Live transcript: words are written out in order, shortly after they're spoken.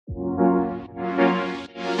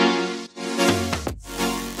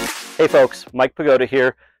Hey folks, Mike Pogoda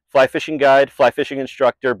here, Fly Fishing Guide, Fly Fishing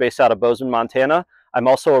Instructor based out of Bozeman, Montana. I'm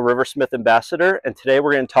also a Riversmith ambassador, and today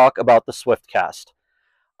we're going to talk about the Swiftcast.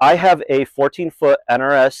 I have a 14-foot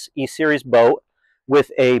NRS E-Series boat with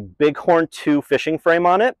a Bighorn II fishing frame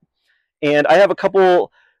on it, and I have a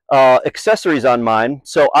couple accessories on mine.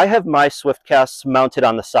 So I have my Swiftcasts mounted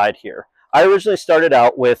on the side here. I originally started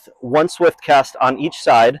out with one Swiftcast on each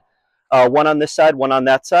side, one on this side, one on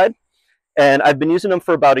that side. And I've been using them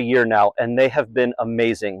for about a year now, and they have been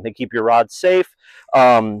amazing. They keep your rod safe.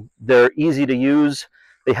 They're easy to use.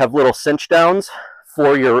 They have little cinch downs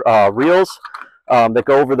for your reels that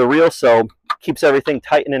go over the reel, so keeps everything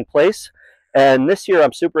tight and in place. And this year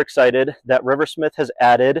I'm super excited that Riversmith has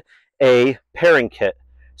added a pairing kit.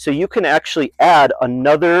 So you can actually add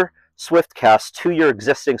another Swiftcast to your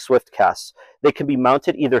existing Swiftcasts. They can be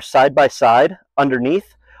mounted either side by side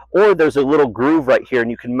underneath, or there's a little groove right here, and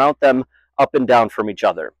you can mount them up and down from each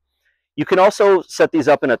other. You can also set these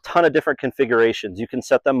up in a ton of different configurations. You can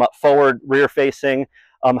set them up forward, rear facing,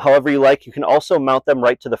 however you like. You can also mount them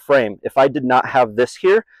right to the frame. If I did not have this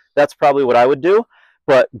here, that's probably what I would do.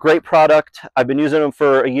 But great product. I've been using them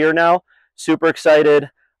for a year now. Super excited.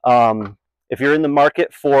 If you're in the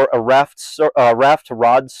market for a raft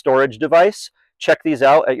rod storage device, check these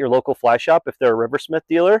out at your local fly shop if they're a Riversmith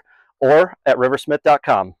dealer, or at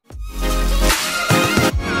riversmith.com.